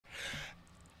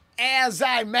as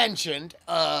I mentioned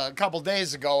a couple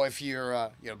days ago, if you're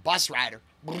a bus rider,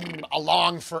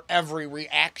 along for every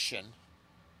reaction,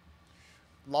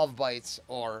 Love Bites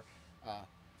or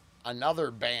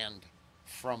another band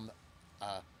from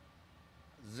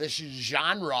this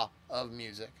genre of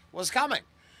music was coming.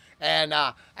 And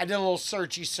I did a little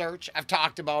searchy search. I've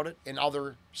talked about it in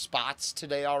other spots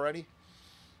today already.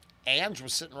 Ange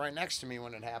was sitting right next to me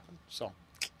when it happened, so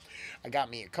I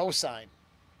got me a cosign.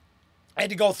 I had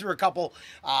to go through a couple.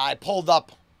 I pulled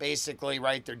up basically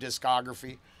their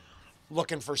discography,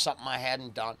 looking for something I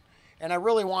hadn't done, and I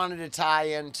really wanted to tie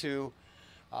into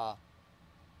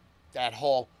that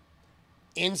whole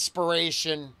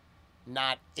inspiration,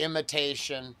 not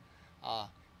imitation,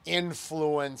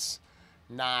 influence,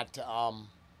 not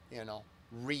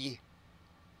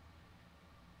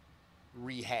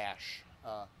rehash.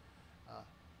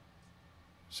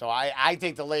 So I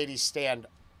think the ladies stand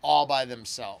all by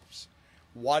themselves.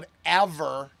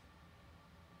 Whatever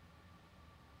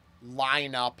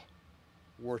lineup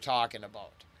we're talking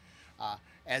about.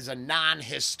 As a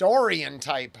non-historian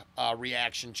type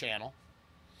reaction channel,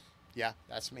 yeah,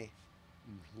 that's me.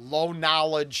 Low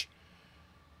knowledge,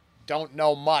 don't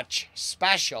know much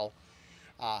special,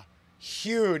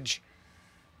 huge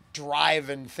drive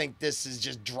and think this is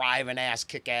just driving ass,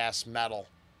 kick ass metal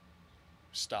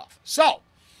stuff. So,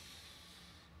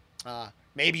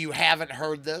 maybe you haven't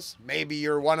heard this. Maybe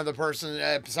you're one of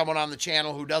the someone on the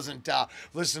channel who doesn't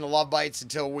listen to Love Bites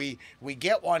until we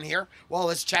get one here. Well,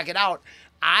 let's check it out.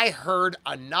 I heard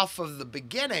enough of the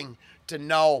beginning to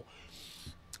know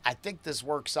I think this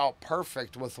works out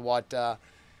perfect with what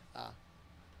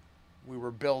we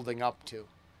were building up to.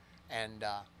 And,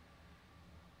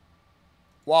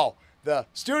 whoa, the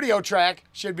studio track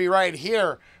should be right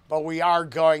here, but we are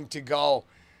going to go,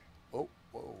 whoa.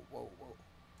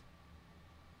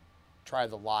 Try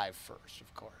the live first,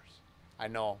 of course. I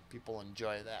know people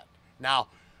enjoy that. Now,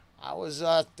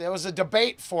 there was a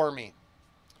debate for me.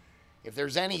 If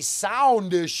there's any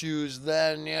sound issues,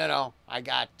 then, I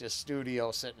got the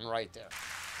studio sitting right there.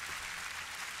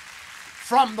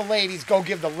 From the ladies, go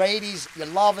give the ladies your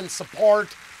love and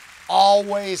support,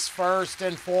 always first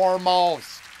and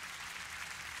foremost.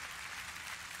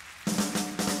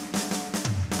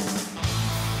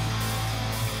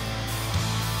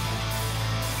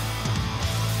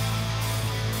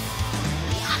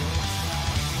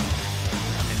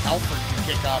 Alfred can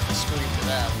kick off the screen to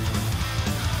that.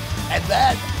 And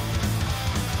then,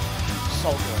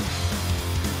 so good.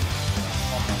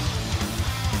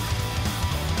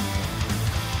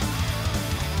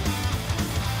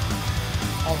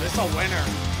 Oh, this is a winner.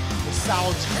 This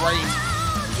sounds great.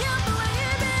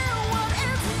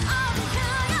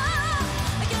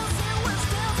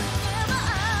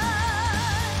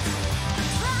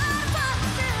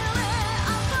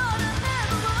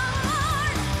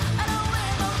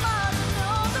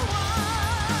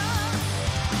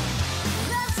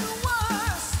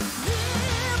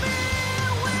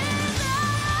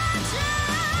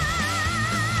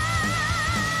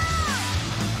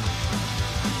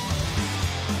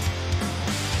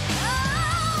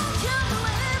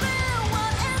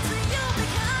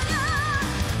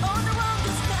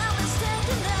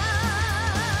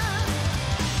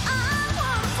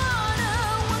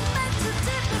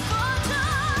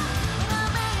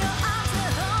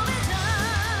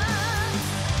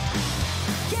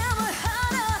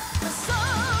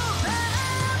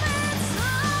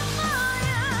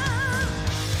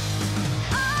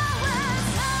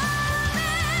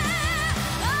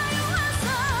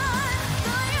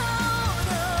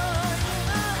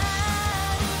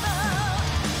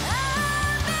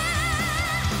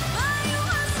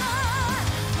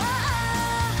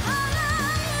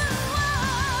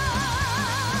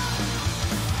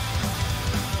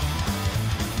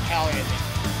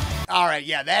 All right,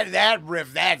 yeah, that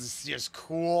riff, that's just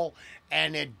cool,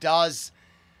 and it's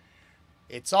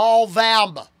all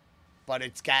them, but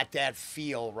it's got that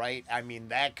feel, right? I mean,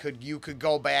 you could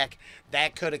go back,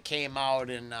 that could have came out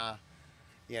in,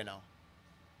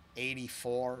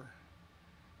 84,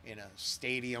 in a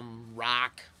stadium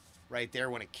rock, right there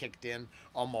when it kicked in,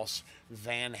 almost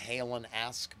Van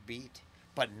Halen-esque beat,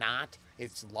 but not.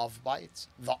 It's Love Bites,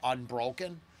 the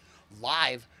Unbroken,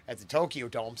 live at the Tokyo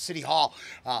Dome, City Hall,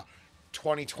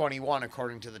 2021,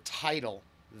 according to the title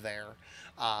there.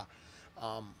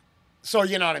 So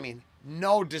you know what I mean?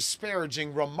 No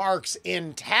disparaging remarks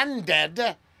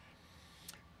intended.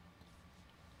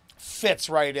 Fits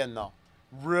right in, though.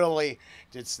 Really,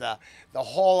 it's the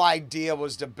whole idea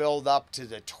was to build up to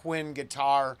the twin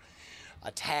guitar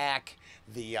attack,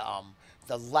 the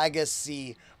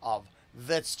legacy of,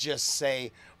 let's just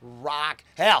say, rock.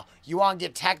 Hell, you want to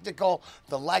get technical?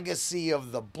 The legacy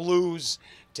of the blues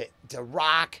to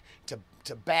rock,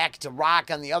 to back to rock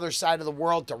on the other side of the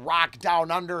world, to rock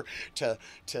down under, to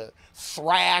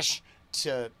thrash,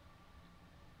 to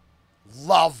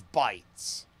love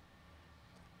bites.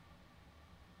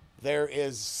 There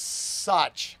is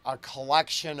such a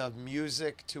collection of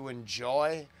music to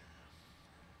enjoy.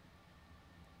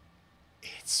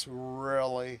 It's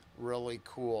really, really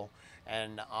cool.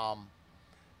 And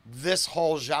this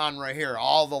whole genre here,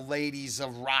 all the ladies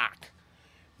of rock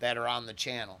that are on the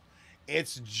channel,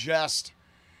 it's just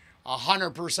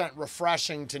 100%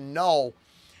 refreshing to know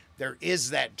there is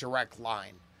that direct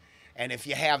line. And if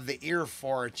you have the ear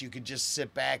for it, you could just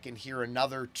sit back and hear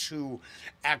another two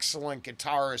excellent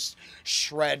guitarists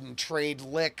shred and trade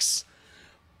licks.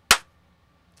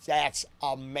 That's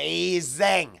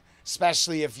amazing.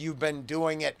 Especially if you've been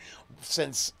doing it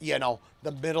since, you know,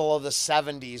 the middle of the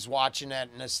 70s, watching it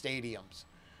in the stadiums.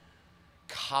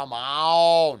 Come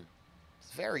on.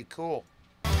 It's very cool.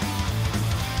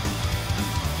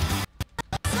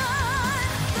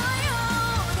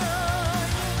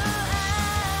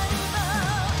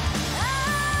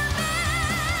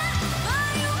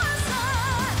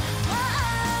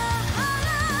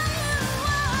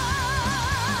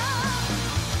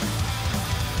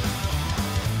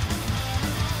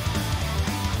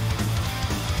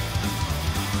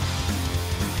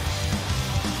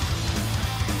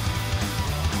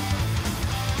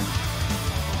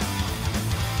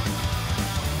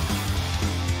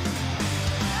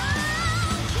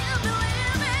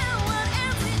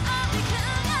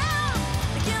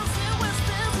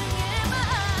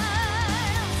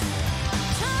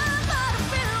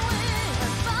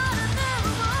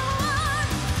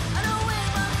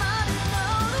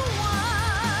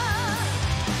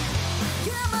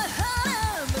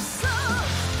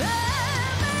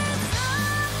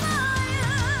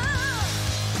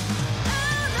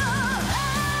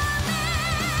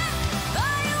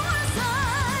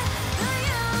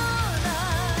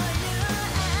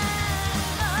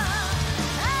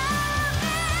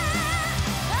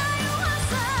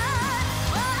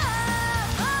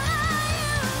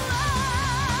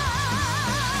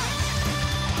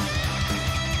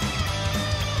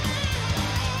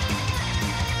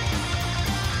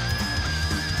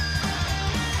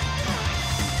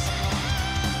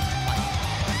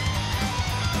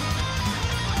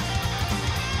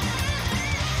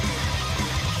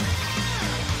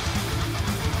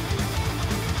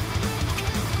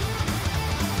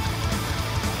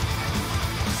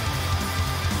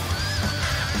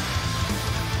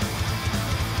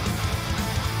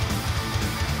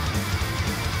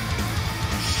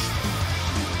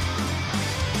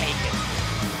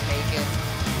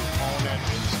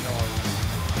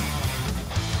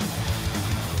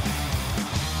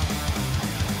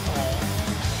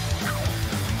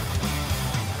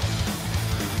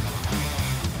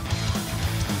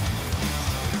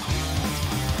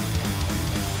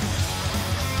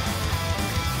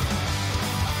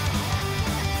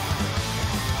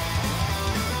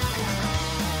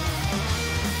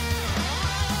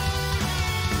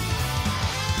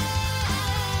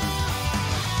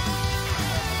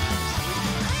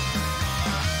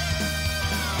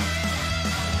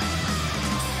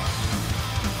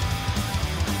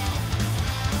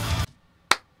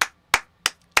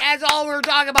 That's all we were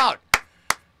talking about.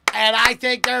 And I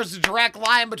think there's a direct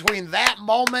line between that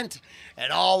moment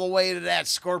and all the way to that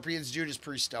Scorpions Judas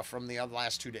Priest stuff from the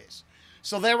last 2 days.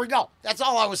 So there we go. That's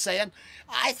all I was saying.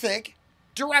 I think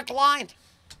direct line.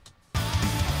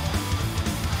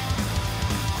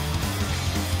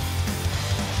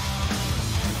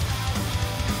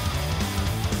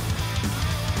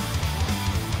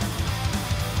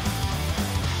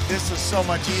 This is so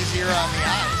much easier on the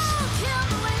eyes.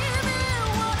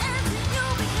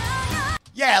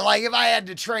 Yeah, like if I had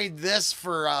to trade this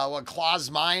for Claw's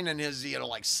Mine and his, you know,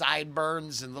 like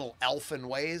sideburns and little elfin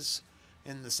ways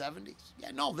in the 70s.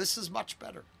 Yeah, no, this is much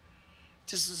better.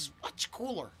 This is much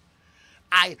cooler.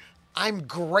 I'm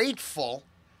grateful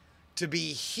to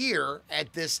be here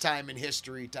at this time in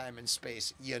history, time and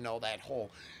space. You know, that whole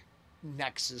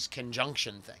Nexus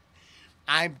conjunction thing.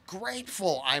 I'm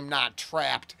grateful I'm not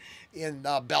trapped in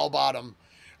the bell-bottom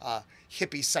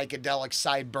hippie psychedelic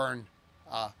sideburn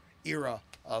era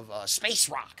of space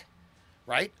rock,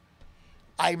 right?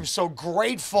 I'm so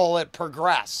grateful it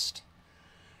progressed.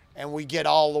 And we get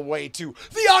all the way to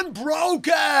the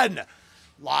Unbroken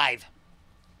live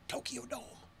Tokyo Dome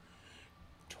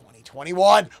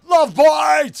 2021 Love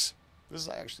Bites. This is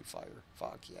actually fire.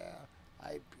 Fuck yeah.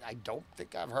 I don't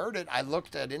think I've heard it. I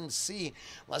looked, I didn't see,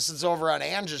 unless it's over on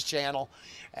Ange's channel.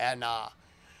 And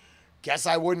guess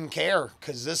I wouldn't care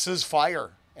because this is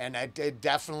fire. And it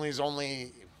definitely is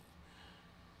only.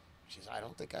 Jeez, I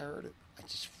don't think I heard it. I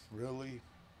just really.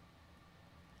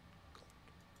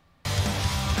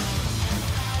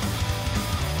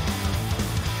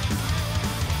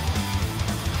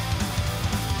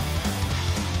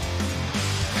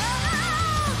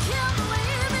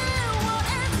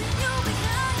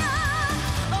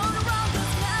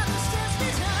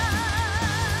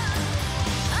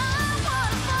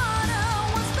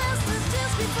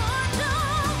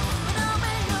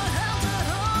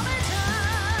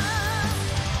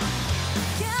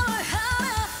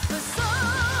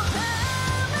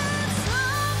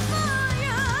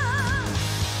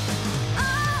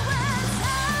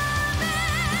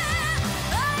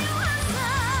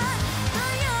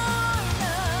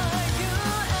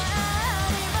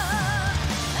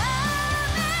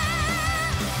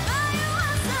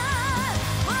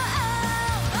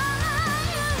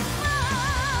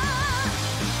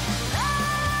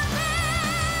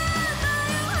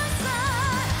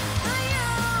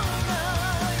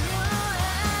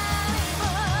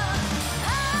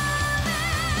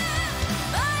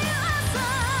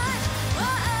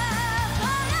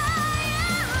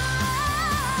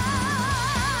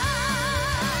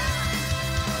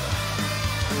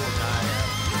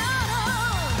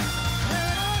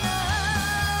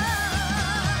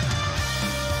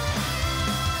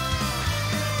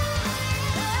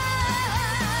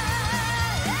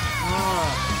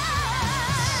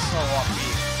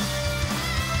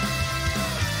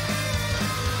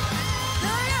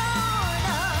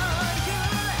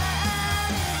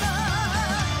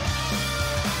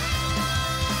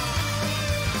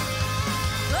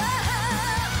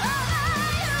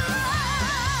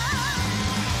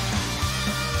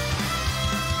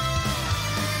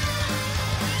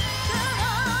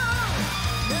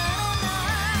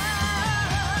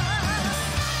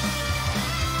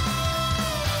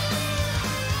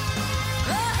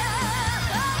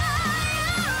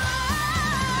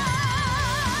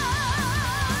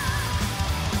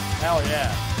 Hell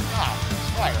yeah. Oh, it's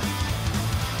fire.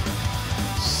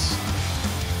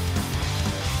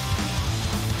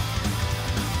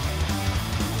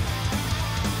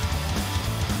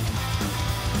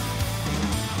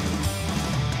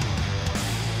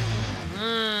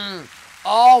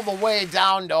 All the way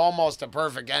down to almost a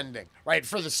perfect ending, right?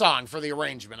 For the song, for the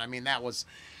arrangement. I mean, that was,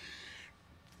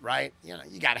 right? You know,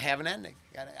 you got to have an ending.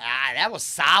 That was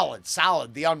solid,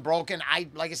 solid. The Unbroken,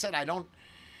 like I said, I don't,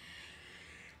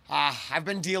 I've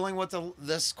been dealing with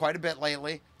this quite a bit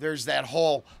lately. There's that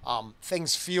whole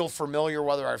things feel familiar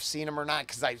whether I've seen them or not,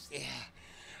 because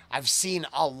I've seen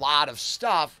a lot of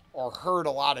stuff or heard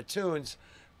a lot of tunes,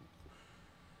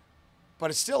 but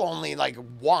it's still only like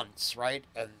once, right?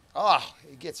 And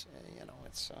it gets, you know,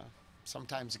 it's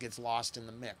sometimes it gets lost in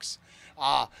the mix.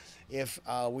 If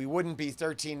we wouldn't be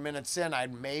 13 minutes in,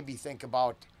 I'd maybe think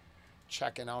about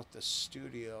checking out the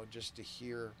studio just to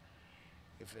hear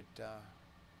if it.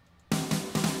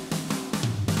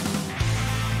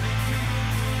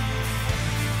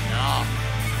 No.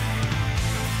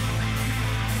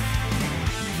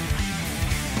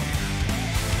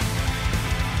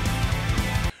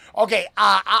 Okay,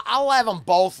 I'll have them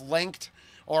both linked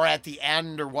or at the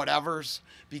end or whatever's,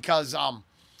 because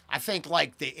I think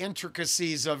like the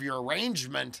intricacies of your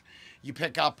arrangement you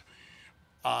pick up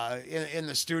in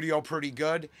the studio pretty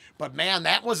good. But man,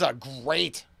 that was a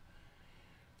great.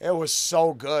 It was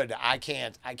so good. I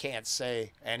can't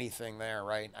say anything there,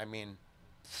 right? I mean,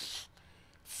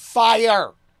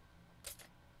 fire.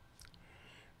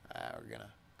 We're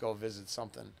gonna go visit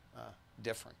something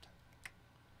different.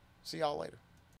 See y'all later.